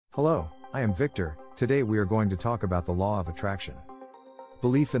Hello, I am Victor. Today we are going to talk about the law of attraction.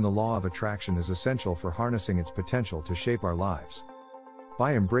 Belief in the law of attraction is essential for harnessing its potential to shape our lives.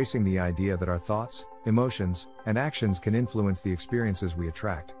 By embracing the idea that our thoughts, emotions, and actions can influence the experiences we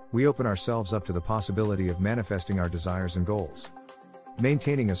attract, we open ourselves up to the possibility of manifesting our desires and goals.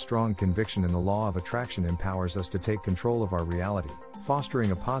 Maintaining a strong conviction in the law of attraction empowers us to take control of our reality,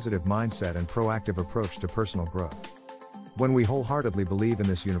 fostering a positive mindset and proactive approach to personal growth. When we wholeheartedly believe in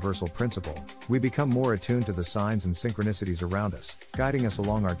this universal principle, we become more attuned to the signs and synchronicities around us, guiding us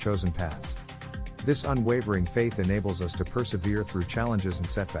along our chosen paths. This unwavering faith enables us to persevere through challenges and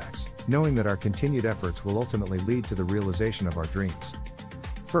setbacks, knowing that our continued efforts will ultimately lead to the realization of our dreams.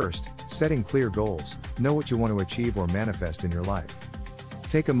 First, setting clear goals. Know what you want to achieve or manifest in your life.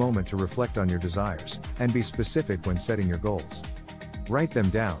 Take a moment to reflect on your desires, and be specific when setting your goals. Write them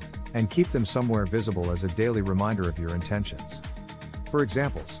down, and keep them somewhere visible as a daily reminder of your intentions. For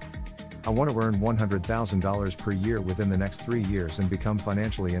examples, I want to earn $100,000 per year within the next 3 years and become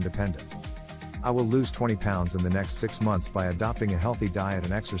financially independent. I will lose 20 pounds in the next 6 months by adopting a healthy diet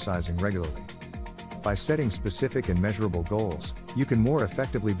and exercising regularly. By setting specific and measurable goals, you can more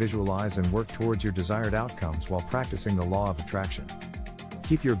effectively visualize and work towards your desired outcomes while practicing the law of attraction.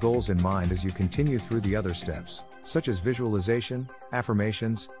 Keep your goals in mind as you continue through the other steps, such as visualization,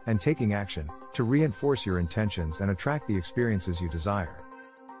 affirmations, and taking action, to reinforce your intentions and attract the experiences you desire.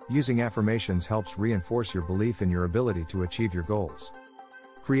 Using affirmations helps reinforce your belief in your ability to achieve your goals.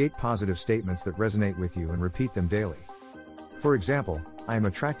 Create positive statements that resonate with you and repeat them daily. For example, I am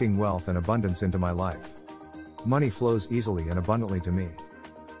attracting wealth and abundance into my life. Money flows easily and abundantly to me.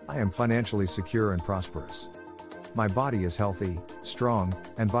 I am financially secure and prosperous. My body is healthy, strong,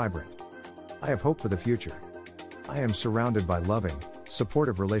 and vibrant. I have hope for the future. I am surrounded by loving,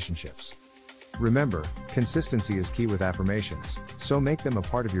 supportive relationships. Remember, consistency is key with affirmations, so make them a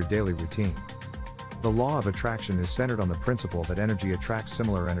part of your daily routine. The law of attraction is centered on the principle that energy attracts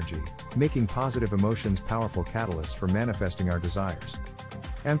similar energy, making positive emotions powerful catalysts for manifesting our desires.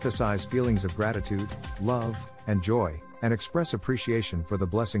 Emphasize feelings of gratitude, love, and joy, and express appreciation for the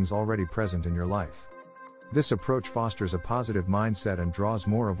blessings already present in your life. This approach fosters a positive mindset and draws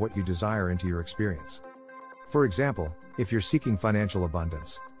more of what you desire into your experience. For example, if you're seeking financial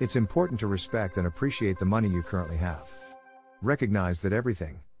abundance, it's important to respect and appreciate the money you currently have. Recognize that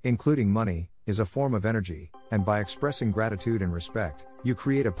everything, including money, is a form of energy, and by expressing gratitude and respect, you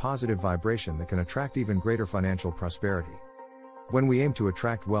create a positive vibration that can attract even greater financial prosperity. When we aim to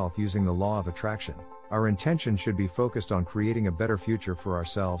attract wealth using the law of attraction, our intention should be focused on creating a better future for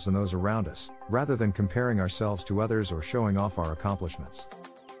ourselves and those around us, rather than comparing ourselves to others or showing off our accomplishments.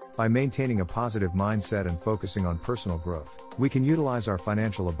 By maintaining a positive mindset and focusing on personal growth, we can utilize our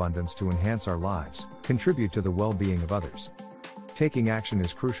financial abundance to enhance our lives, contribute to the well-being of others. Taking action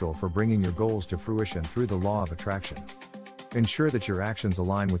is crucial for bringing your goals to fruition through the law of attraction. Ensure that your actions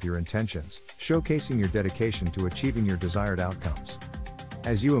align with your intentions, showcasing your dedication to achieving your desired outcomes.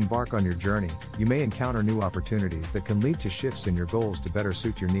 As you embark on your journey, you may encounter new opportunities that can lead to shifts in your goals to better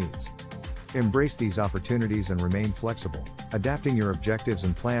suit your needs. Embrace these opportunities and remain flexible, adapting your objectives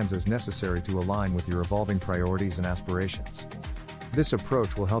and plans as necessary to align with your evolving priorities and aspirations. This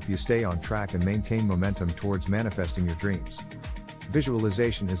approach will help you stay on track and maintain momentum towards manifesting your dreams.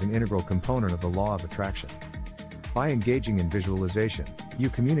 Visualization is an integral component of the law of attraction. By engaging in visualization, you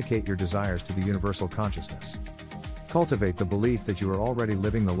communicate your desires to the universal consciousness. Cultivate the belief that you are already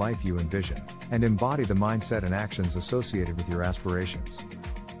living the life you envision, and embody the mindset and actions associated with your aspirations.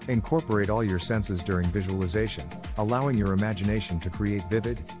 Incorporate all your senses during visualization, allowing your imagination to create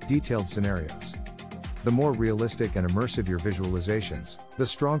vivid, detailed scenarios. The more realistic and immersive your visualizations, the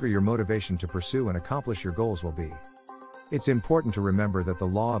stronger your motivation to pursue and accomplish your goals will be. It's important to remember that the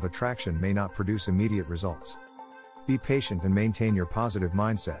law of attraction may not produce immediate results. Be patient and maintain your positive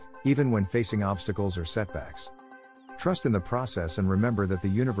mindset, even when facing obstacles or setbacks. Trust in the process and remember that the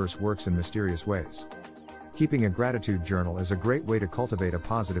universe works in mysterious ways. Keeping a gratitude journal is a great way to cultivate a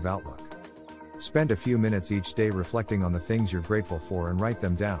positive outlook. Spend a few minutes each day reflecting on the things you're grateful for and write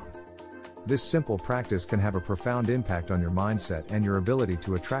them down. This simple practice can have a profound impact on your mindset and your ability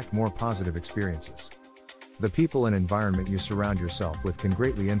to attract more positive experiences. The people and environment you surround yourself with can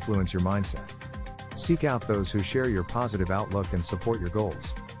greatly influence your mindset. Seek out those who share your positive outlook and support your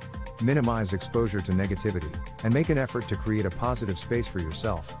goals. Minimize exposure to negativity, and make an effort to create a positive space for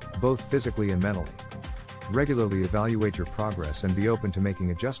yourself, both physically and mentally. Regularly evaluate your progress and be open to making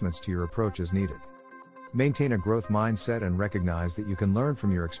adjustments to your approach as needed. Maintain a growth mindset and recognize that you can learn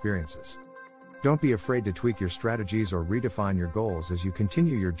from your experiences. Don't be afraid to tweak your strategies or redefine your goals as you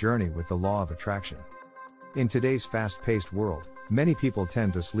continue your journey with the law of attraction. In today's fast-paced world, Many people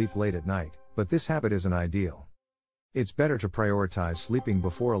tend to sleep late at night, but this habit isn't ideal. It's better to prioritize sleeping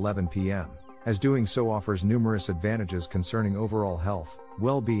before 11 p.m., as doing so offers numerous advantages concerning overall health,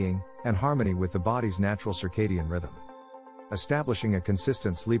 well-being, and harmony with the body's natural circadian rhythm. Establishing a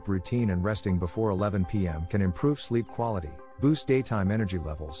consistent sleep routine and resting before 11 p.m. can improve sleep quality, boost daytime energy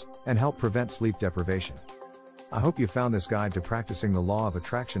levels, and help prevent sleep deprivation. I hope you found this guide to practicing the law of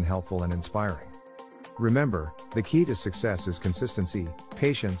attraction helpful and inspiring. Remember, the key to success is consistency,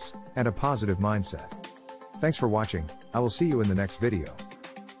 patience, and a positive mindset. Thanks for watching. I will see you in the next video.